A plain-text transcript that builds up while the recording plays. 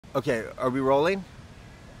Okay, are we rolling?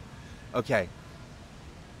 Okay.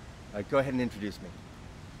 Go ahead and introduce me.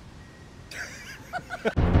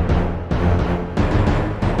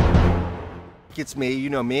 It's me, you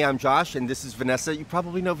know me, I'm Josh, and this is Vanessa. You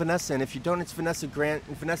probably know Vanessa, and if you don't, it's Vanessa Grant.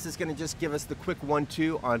 And Vanessa's gonna just give us the quick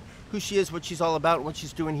 1-2 on who she is, what she's all about, and what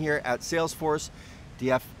she's doing here at Salesforce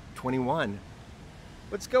DF21.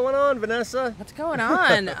 What's going on, Vanessa? What's going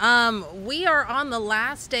on? We are on the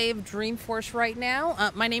last day of Dreamforce right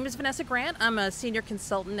now. My name is Vanessa Grant. I'm a senior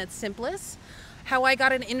consultant at Simplis. How I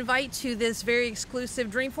got an invite to this very exclusive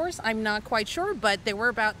Dreamforce, I'm not quite sure, but there were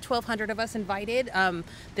about 1,200 of us invited.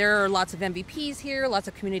 There are lots of MVPs here, lots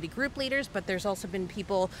of community group leaders, but there's also been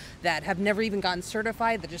people that have never even gotten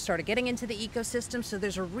certified that just started getting into the ecosystem. So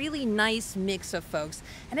there's a really nice mix of folks.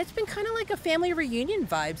 And it's been kind of like a family reunion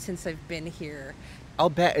vibe since I've been here. I'll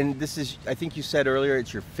bet, and this is, I think you said earlier,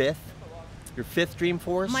 it's your fifth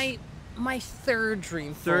Dreamforce? My third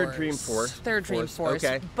Dreamforce. Third Dreamforce.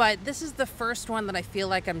 Okay. But this is the first one that I feel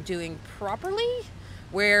like I'm doing properly,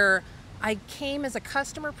 where I came as a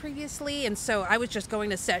customer previously, and so I was just going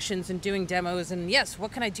to sessions and doing demos and yes,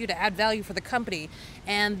 what can I do to add value for the company?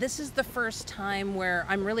 And this is the first time where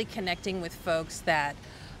I'm really connecting with folks that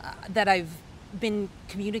I've been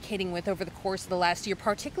communicating with over the course of the last year,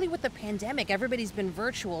 particularly with the pandemic. Everybody's been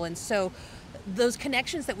virtual, and so those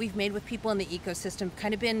connections that we've made with people in the ecosystem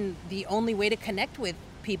kind of been the only way to connect with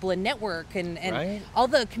people and network, and right. All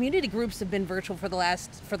the community groups have been virtual for the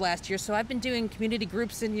last year. So I've been doing community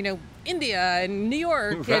groups in India and New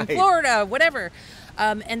York right. and Florida, whatever.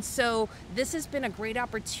 And so this has been a great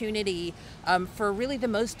opportunity for really the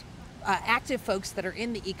most active folks that are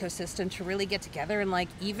in the ecosystem to really get together and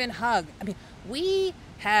even hug. I mean, we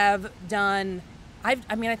have done. I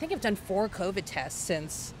think I've done 4 COVID tests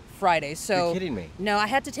since Friday. So you're kidding me? No, I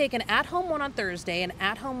had to take an at-home one on Thursday, an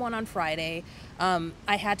at-home one on Friday. I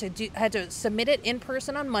had to submit it in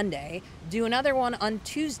person on Monday, do another one on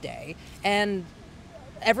Tuesday, and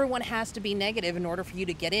everyone has to be negative in order for you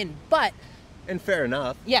to get in. And fair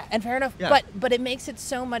enough. Yeah, and fair enough. Yeah. But it makes it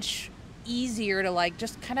so much easier to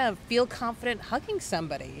just kind of feel confident hugging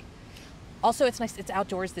somebody. Also, it's nice. It's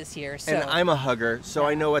outdoors this year. So. And I'm a hugger, so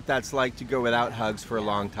I know what that's like to go without hugs for a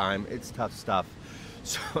long time. It's tough stuff.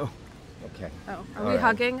 So, okay. Oh, are we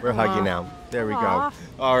hugging? We're hugging now. There we go.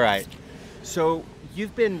 All right. So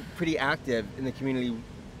you've been pretty active in the community.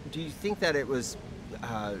 Do you think that it was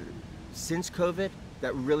since COVID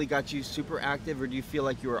that really got you super active, or do you feel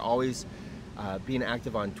like you were always being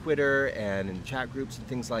active on Twitter and in chat groups and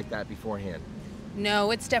things like that beforehand? No,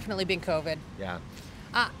 it's definitely been COVID. Yeah.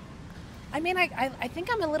 I think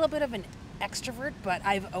I'm a little bit of an extrovert, but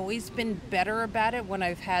I've always been better about it when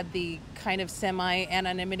I've had the kind of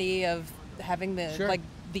semi-anonymity of having the sure.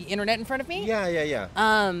 the internet in front of me. Yeah.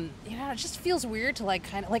 It just feels weird to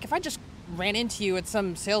if I just ran into you at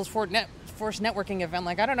some Salesforce networking event,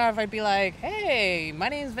 I don't know if I'd be like, hey, my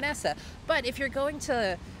name's Vanessa. But if you're going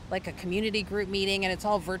to a community group meeting and it's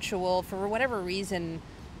all virtual for whatever reason,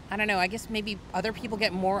 I don't know, I guess maybe other people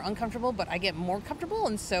get more uncomfortable, but I get more comfortable,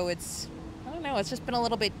 and so it's just been a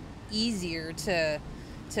little bit easier to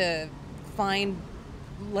find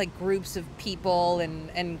groups of people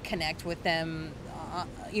and connect with them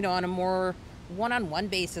on a more one-on-one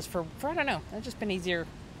basis for I don't know, it's just been easier.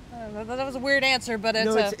 That was a weird answer, but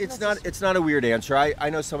it's not a weird answer. I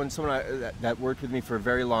know someone that worked with me for a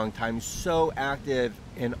very long time, so active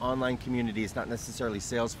in online communities, not necessarily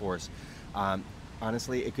Salesforce.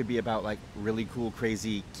 Honestly, it could be about really cool,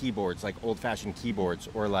 crazy keyboards, old-fashioned keyboards,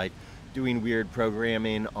 or doing weird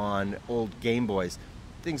programming on old Game Boys,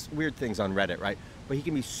 weird things on Reddit, right? But he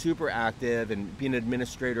can be super active and be an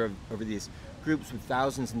administrator over these groups with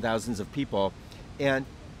thousands and thousands of people. And,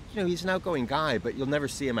 he's an outgoing guy, but you'll never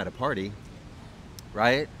see him at a party,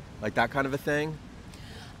 right? That kind of a thing.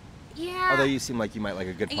 Yeah. Although you seem like you might like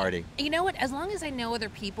a good party. You know what? As long as I know other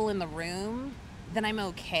people in the room, then I'm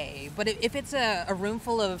okay. But if it's a room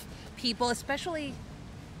full of people, especially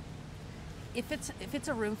if it's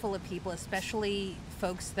a room full of people, especially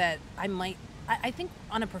folks that I think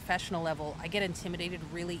on a professional level, I get intimidated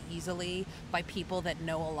really easily by people that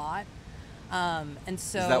know a lot. And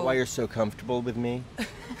so is that why you're so comfortable with me?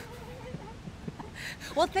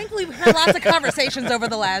 Well, thankfully we've had lots of conversations over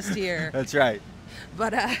the last year. That's right.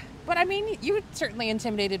 But you certainly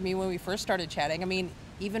intimidated me when we first started chatting.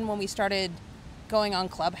 Even when we started going on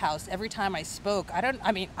Clubhouse, every time I spoke,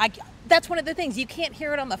 that's one of the things, you can't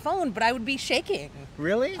hear it on the phone, but I would be shaking.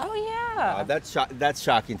 Really? Oh yeah. That's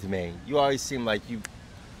shocking to me. You always seem like you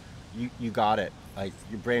got it.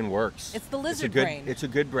 Your brain works. It's the lizard brain. It's a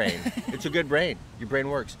good brain. It's a good brain. Your brain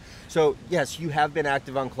works. So yes, you have been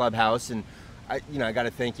active on Clubhouse, and I got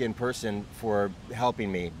to thank you in person for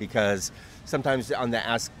helping me, because sometimes on the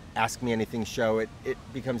Ask Me Anything show, it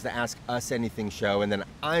becomes the Ask Us Anything show, and then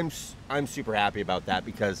I'm super happy about that,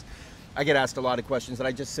 because I get asked a lot of questions that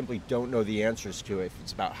I just simply don't know the answers to. If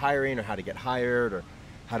it's about hiring or how to get hired or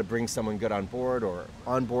how to bring someone good on board or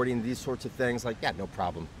onboarding, these sorts of things, like, yeah, no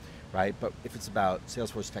problem, right? But if it's about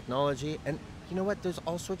Salesforce technology, and you know what, there's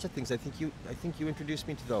all sorts of things. I think you introduced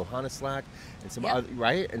me to the Ohana Slack and some Yep. other,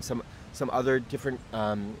 right, and some other different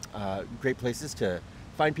great places to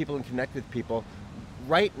find people and connect with people.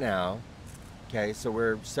 Right now, okay, so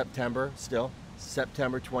we're September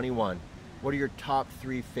 21. What are your top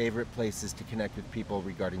 3 favorite places to connect with people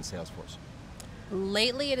regarding Salesforce?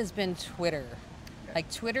 Lately, it has been Twitter. Okay.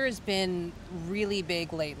 Like, Twitter has been really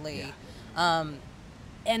big lately. Yeah.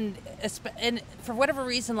 And for whatever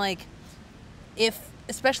reason, like,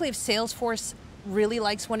 especially if Salesforce really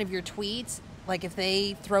likes one of your tweets, like if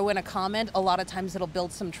they throw in a comment, a lot of times it'll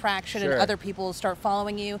build some traction Sure. and other people will start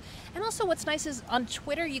following you. And also what's nice is on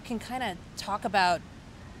Twitter, you can kind of talk about,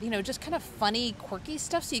 just kind of funny, quirky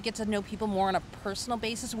stuff, so you get to know people more on a personal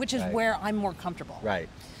basis, which is Right. where I'm more comfortable. Right.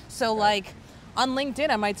 So like on LinkedIn,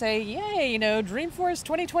 I might say, yay, Dreamforce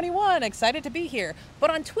 2021, excited to be here. But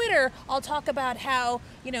on Twitter, I'll talk about how,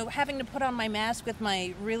 having to put on my mask with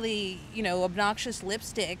my really, obnoxious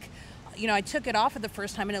lipstick, I took it off for the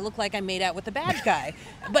first time and it looked like I made out with the badge guy.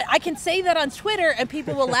 But I can say that on Twitter and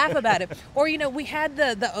people will laugh about it. Or, we had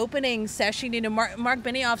the opening session, Mark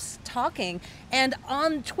Benioff's talking, and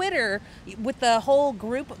on Twitter with the whole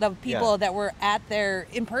group of people Yeah. that were at there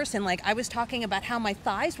in person, like I was talking about how my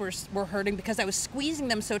thighs were hurting because I was squeezing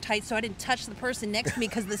them so tight so I didn't touch the person next to me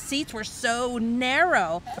because the seats were so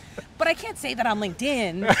narrow. But I can't say that on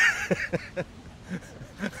LinkedIn.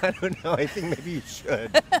 I don't know. I think maybe you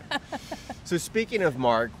should. So speaking of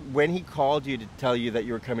Mark, when he called you to tell you that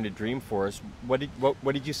you were coming to Dreamforce, what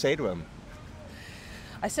did you say to him?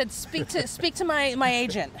 I said, speak to my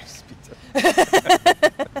agent.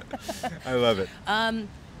 I love it. No,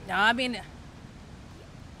 I mean,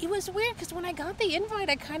 it was weird because when I got the invite,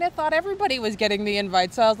 I kind of thought everybody was getting the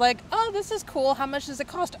invite. So I was like, oh, this is cool. How much does it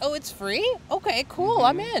cost? Oh, it's free? Okay, cool.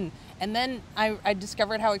 I'm in. And then I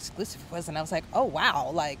discovered how exclusive it was, and I was like, oh, wow,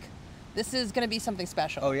 like, this is going to be something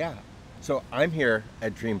special. Oh, yeah. So I'm here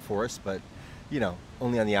at Dreamforce, but,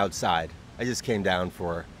 only on the outside. I just came down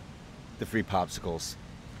for the free popsicles.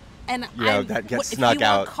 And that gets if snuck you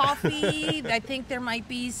out. want coffee, I think there might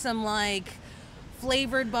be some, like,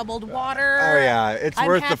 flavored bubbled water. Oh, yeah. It's I'm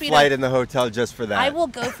worth the happy flight in the hotel just for that. I will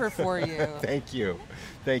go for you. Thank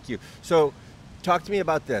you. So talk to me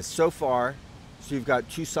about this. So far, so you've got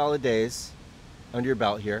 2 solid days under your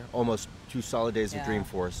belt here, almost 2 solid days of Yeah.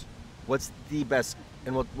 Dreamforce. What's the best,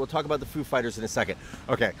 and we'll talk about the Foo Fighters in a second.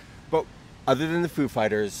 Okay, but other than the Foo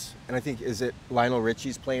Fighters, and I think, is it Lionel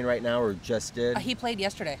Richie's playing right now or just did? He played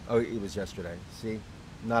yesterday. Oh, it was yesterday. See?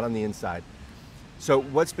 Not on the inside. So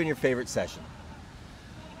what's been your favorite session?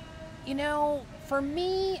 For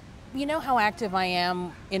me, how active I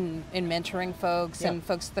am in mentoring folks and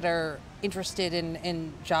folks that are interested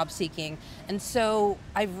in job seeking. And so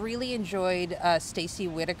I've really enjoyed Stacey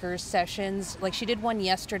Whitaker's sessions. Like, she did one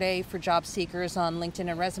yesterday for job seekers on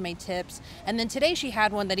LinkedIn and resume tips. And then today she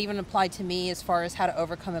had one that even applied to me as far as how to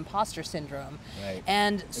overcome imposter syndrome. Right.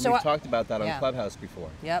 And so we've talked about that on yeah. Clubhouse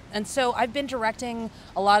before. Yep. And so I've been directing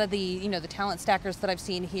a lot of the, the talent stackers that I've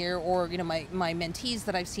seen here, or, my mentees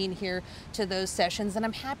that I've seen here, to those sessions. And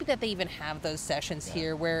I'm happy that they even have those sessions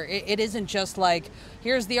here where it isn't just like,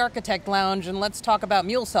 here's the architect lounge and let's talk about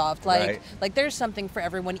MuleSoft. Like there's something for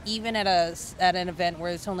everyone, even at an event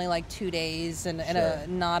where it's only like 2 days and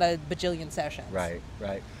not a bajillion sessions. Right.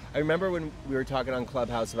 I remember when we were talking on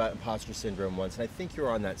Clubhouse about imposter syndrome once, and I think you were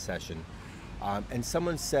on that session, and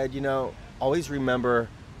someone said, always remember,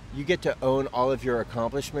 you get to own all of your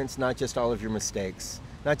accomplishments, not just all of your mistakes,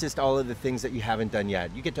 not just all of the things that you haven't done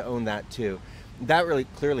yet. You get to own that too. That really,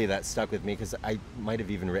 clearly that stuck with me because I might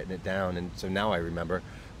have even written it down, and so now I remember.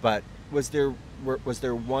 But was there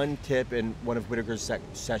one tip in one of Whitaker's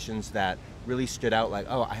sessions that really stood out, like,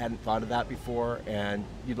 oh, I hadn't thought of that before, and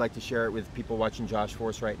you'd like to share it with people watching Josh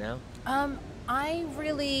Force right now? I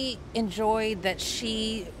really enjoyed that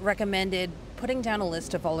she recommended putting down a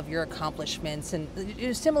list of all of your accomplishments, and it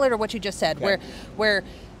was similar to what you just said, Okay. where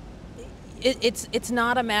it's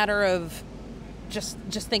not a matter of just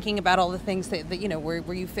thinking about all the things that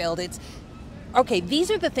where you failed. It's okay, these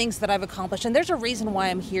are the things that I've accomplished, and there's a reason why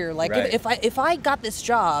I'm here. Like, right. if I got this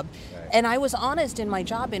job, right. and I was honest in my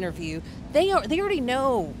job interview, they already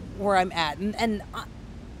know where I'm at, and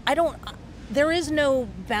I don't. There is no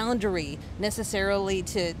boundary necessarily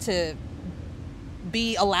to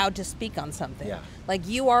be allowed to speak on something. Yeah. Like,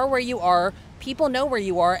 you are where you are, people know where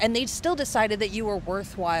you are, and they still decided that you were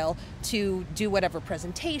worthwhile to do whatever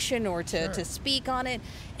presentation or to speak on it.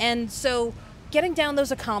 And so getting down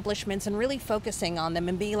those accomplishments and really focusing on them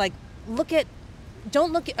and being like,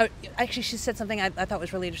 don't look at, actually she said something I thought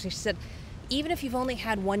was really interesting. She said, even if you've only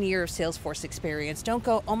had 1 year of Salesforce experience, don't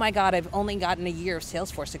go, oh my God, I've only gotten a year of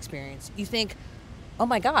Salesforce experience. You think, oh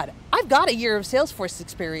my God, I've got a year of Salesforce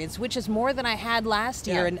experience, which is more than I had last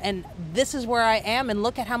year, and this is where I am, and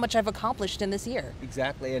look at how much I've accomplished in this year.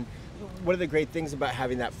 Exactly, and one of the great things about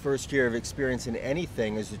having that first year of experience in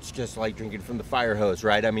anything is it's just like drinking from the fire hose,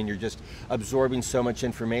 right? I mean, you're just absorbing so much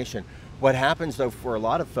information. What happens, though, for a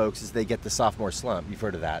lot of folks is they get the sophomore slump. You've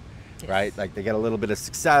heard of that. Yes. Right? Like they get a little bit of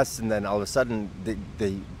success and then all of a sudden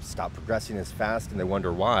they stop progressing as fast and they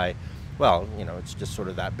wonder why. Well, you know, it's just sort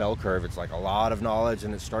of that bell curve. It's like a lot of knowledge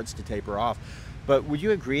and it starts to taper off. But would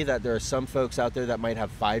you agree that there are some folks out there that might have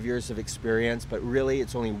 5 years of experience, but really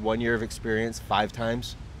it's only 1 year of experience 5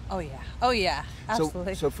 times? Oh yeah. Oh yeah.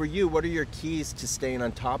 Absolutely. So for you, what are your keys to staying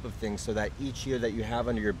on top of things so that each year that you have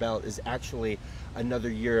under your belt is actually another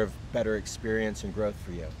year of better experience and growth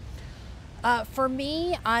for you? For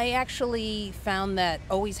me, I actually found that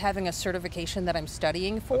always having a certification that I'm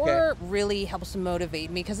studying for really helps motivate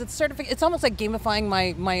me, because it's almost like gamifying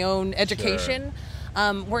my own education.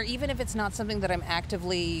 Sure. Where even if it's not something that I'm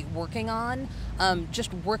actively working on,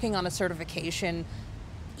 just working on a certification,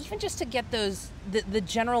 even just to get the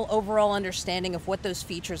general overall understanding of what those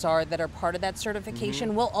features are that are part of that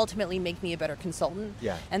certification will ultimately make me a better consultant.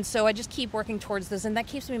 Yeah. And so I just keep working towards this, and that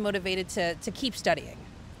keeps me motivated to keep studying.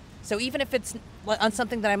 So even if it's on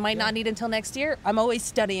something that I might not need until next year, I'm always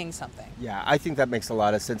studying something. Yeah, I think that makes a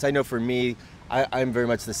lot of sense. I know for me, I'm very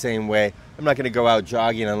much the same way. I'm not going to go out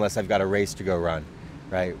jogging unless I've got a race to go run,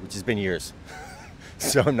 right? Which has been years.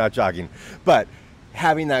 So I'm not jogging. But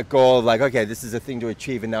having that goal of like, okay, this is a thing to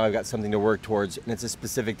achieve and now I've got something to work towards, and it's a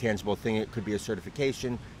specific tangible thing. It could be a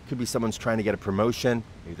certification, it could be someone's trying to get a promotion,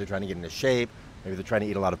 maybe they're trying to get into shape, maybe they're trying to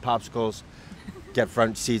eat a lot of popsicles, get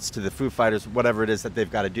front seats to the Foo Fighters, whatever it is that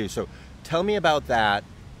they've got to do. So tell me about that.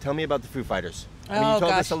 Tell me about the Foo Fighters. I mean, you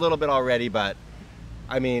told us a little bit already, but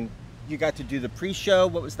I mean, you got to do the pre-show.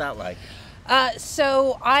 What was that like?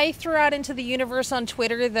 So I threw out into the universe on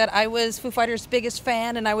Twitter that I was Foo Fighters' biggest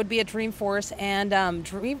fan and I would be at Dreamforce, and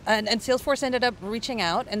Salesforce ended up reaching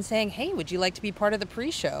out and saying, hey, would you like to be part of the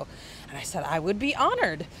pre-show? And I said, I would be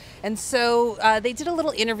honored. And so they did a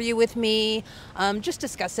little interview with me, just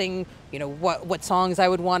discussing, you know, what songs I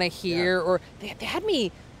would want to hear, or they had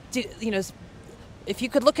me do, you know, if you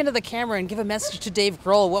could look into the camera and give a message to Dave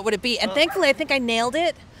Grohl, what would it be? And thankfully, I think I nailed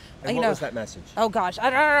it. And what was that message? Oh gosh, I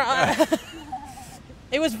don't know.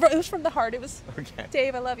 It was from the heart. It was,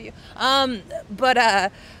 Dave, I love you. But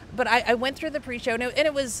I went through the pre-show, and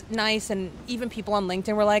it was nice, and even people on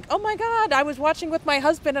LinkedIn were like, oh my God, I was watching with my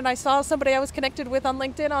husband and I saw somebody I was connected with on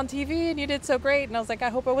LinkedIn on TV and you did so great. And I was like, I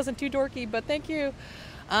hope I wasn't too dorky, but thank you.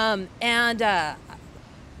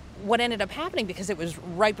 What ended up happening, because it was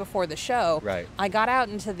right before the show, I got out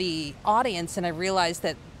into the audience and I realized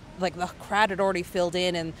that like the crowd had already filled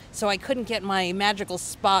in, and so I couldn't get my magical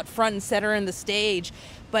spot front and center in the stage.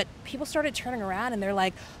 But people started turning around and they're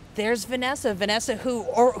like, there's Vanessa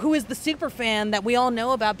who is the super fan that we all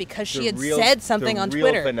know about because she had said something on Twitter.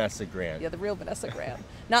 The real Vanessa Grant. Yeah, the real Vanessa Grant.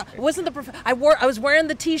 Now, it wasn't I was wearing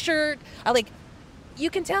the t-shirt.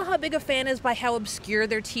 You can tell how big a fan is by how obscure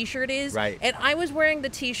their t-shirt is. Right. And I was wearing the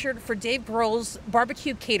t-shirt for Dave Grohl's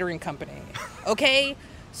barbecue catering company. Okay?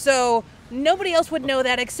 So nobody else would know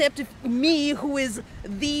that except me, who is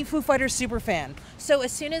the Foo Fighters super fan. So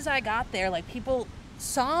as soon as I got there, like, people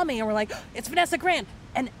saw me and were like, it's Vanessa Grant.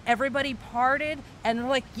 And everybody parted and were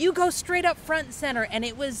like, you go straight up front and center. And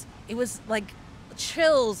it was like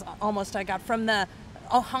chills almost I got from the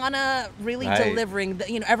Ohana really delivering,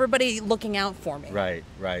 everybody looking out for me. Right.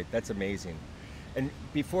 That's amazing. And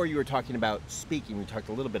before you were talking about speaking, we talked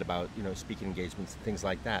a little bit about, speaking engagements and things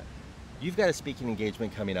like that. You've got a speaking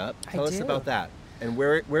engagement coming up. Tell us about that. And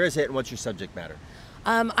where is it and what's your subject matter?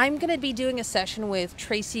 I'm going to be doing a session with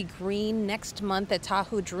Tracy Green next month at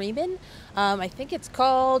Tahoe Dreamin'. I think it's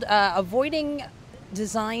called Avoiding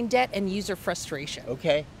Design Debt and User Frustration.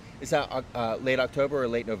 Okay. Is that late October or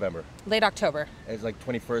late November? Late October. It's like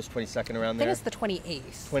 21st, 22nd, around there? I think it's the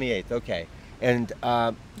 28th. 28th, okay. And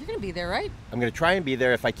you're going to be there, right? I'm going to try and be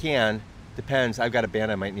there if I can. Depends. I've got a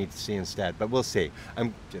band I might need to see instead, but we'll see.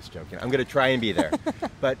 I'm just joking. I'm going to try and be there.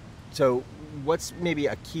 But so what's maybe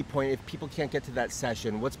a key point, if people can't get to that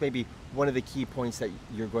session, what's maybe one of the key points that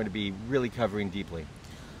you're going to be really covering deeply?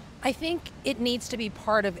 I think it needs to be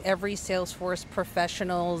part of every Salesforce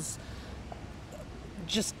professional's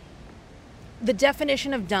just the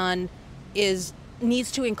definition of done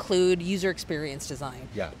needs to include user experience design.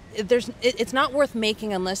 Yeah. It's not worth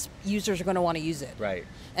making unless users are going to want to use it. Right.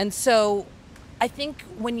 And so I think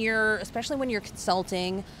especially when you're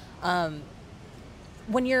consulting,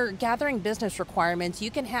 when you're gathering business requirements,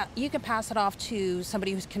 you can pass it off to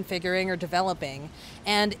somebody who's configuring or developing,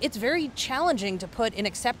 and it's very challenging to put in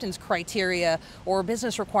acceptance criteria or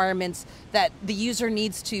business requirements that the user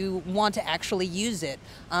needs to want to actually use it.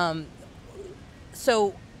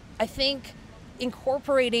 So I think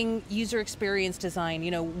incorporating user experience design,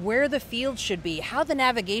 where the field should be, how the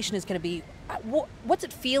navigation is going to be, what's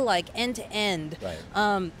it feel like end to end,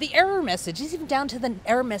 right. The error message, even down to the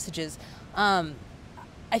error messages.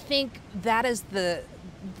 I think that is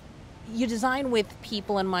you design with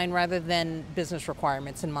people in mind rather than business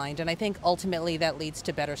requirements in mind, and I think ultimately that leads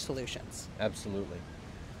to better solutions. Absolutely.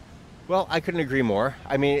 Well, I couldn't agree more.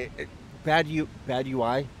 I mean, bad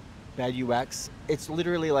UI, bad UX. It's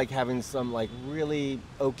literally like having some like really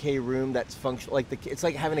okay room that's functional. It's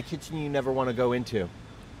like having a kitchen you never want to go into,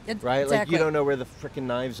 right? Exactly. Like you don't know where the frickin'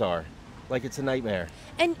 knives are. Like it's a nightmare.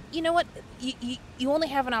 And you know what? You only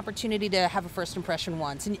have an opportunity to have a first impression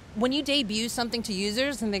once. And when you debut something to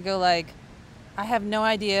users and they go like, I have no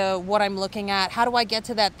idea what I'm looking at. How do I get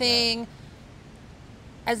to that thing? Yeah.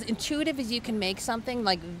 As intuitive as you can make something,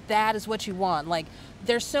 like that is what you want. Like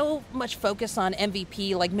there's so much focus on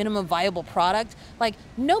MVP, like minimum viable product. Like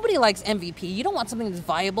nobody likes MVP. You don't want something that's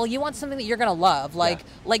viable. You want something that you're gonna love. Like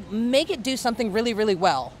make it do something really, really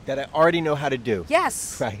well. That I already know how to do.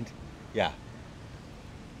 Yes. Right. Yeah.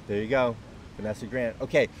 There you go. Vanessa Grant.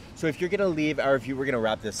 Okay, so if you're going to leave our we're going to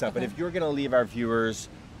wrap this up, but if you're going to leave our viewers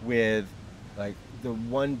with like the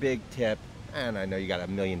one big tip, and I know you got a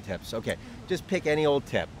million tips. Okay, just pick any old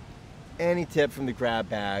tip. Any tip from the grab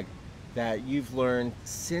bag that you've learned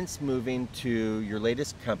since moving to your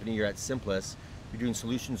latest company. You're at Simplus. You're doing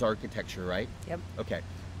solutions architecture, right? Yep. Okay.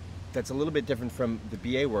 That's a little bit different from the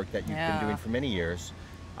BA work that you've been doing for many years.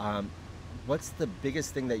 What's the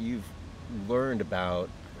biggest thing that you've learned about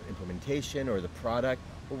implementation or the product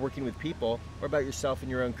or working with people, or about yourself in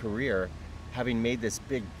your own career, having made this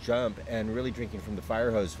big jump and really drinking from the fire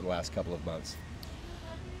hose for the last couple of months?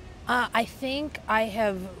 I think I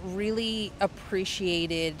have really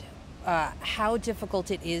appreciated how difficult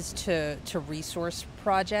it is to resource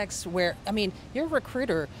projects where, I mean, you're a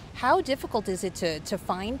recruiter. How difficult is it to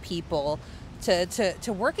find people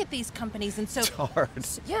to work at these companies? And so it's hard.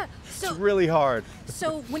 Yeah. So it's really hard.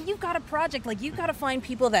 So when you've got a project, like you've got to find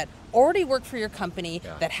people that already work for your company,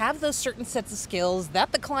 that have those certain sets of skills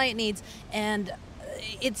that the client needs, and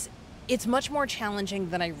it's much more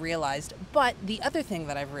challenging than I realized. But the other thing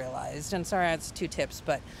that I've realized, and sorry, it's 2 tips,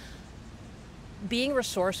 but being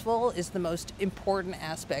resourceful is the most important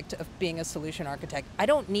aspect of being a solution architect. I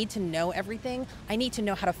don't need to know everything. I need to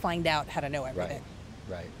know how to find out how to know everything.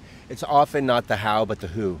 Right. It's often not the how, but the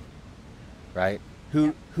who, right?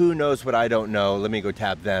 Who knows what I don't know? Let me go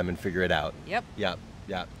tap them and figure it out. Yep.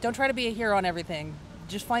 Don't try to be a hero on everything.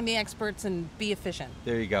 Just find the experts and be efficient.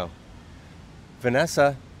 There you go.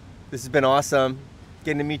 Vanessa, this has been awesome.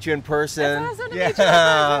 Getting to meet you in person. It's awesome to meet you in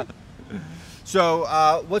person.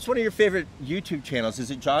 So, what's one of your favorite YouTube channels?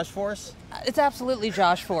 Is it Josh Force? It's absolutely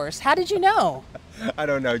Josh Force. How did you know? I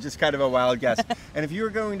don't know, just kind of a wild guess. And if you were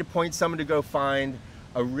going to point someone to go find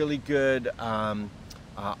a really good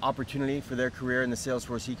opportunity for their career in the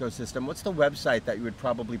Salesforce ecosystem, what's the website that you would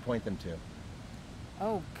probably point them to?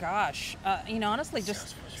 Oh gosh, honestly,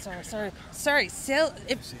 just sorry.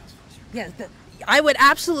 I would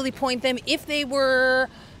absolutely point them if they were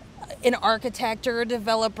an architect or a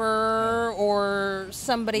developer or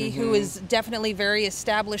somebody who is definitely very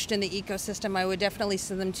established in the ecosystem. I would definitely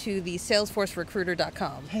send them to the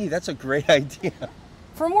salesforcerecruiter.com. Hey, that's a great idea.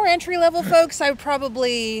 For more entry-level folks, I would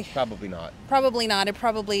probably not. I'd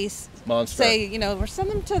probably Monster. say, or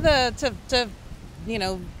send them to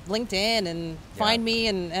LinkedIn and find me,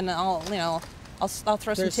 and I'll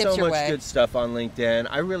throw some tips your way. There's so much good stuff on LinkedIn.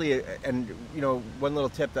 One little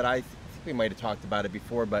tip that I think we might have talked about it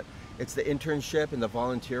before, but it's the internship and the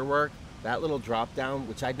volunteer work. That little drop down,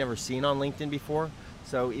 which I'd never seen on LinkedIn before.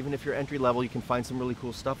 So even if you're entry level, you can find some really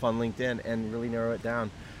cool stuff on LinkedIn and really narrow it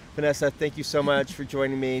down. Vanessa, thank you so much for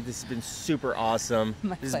joining me. This has been super awesome.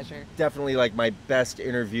 My pleasure. Definitely like my best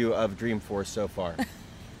interview of Dreamforce so far.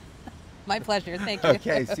 My pleasure. Thank you.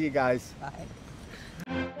 Okay, see you guys. Bye.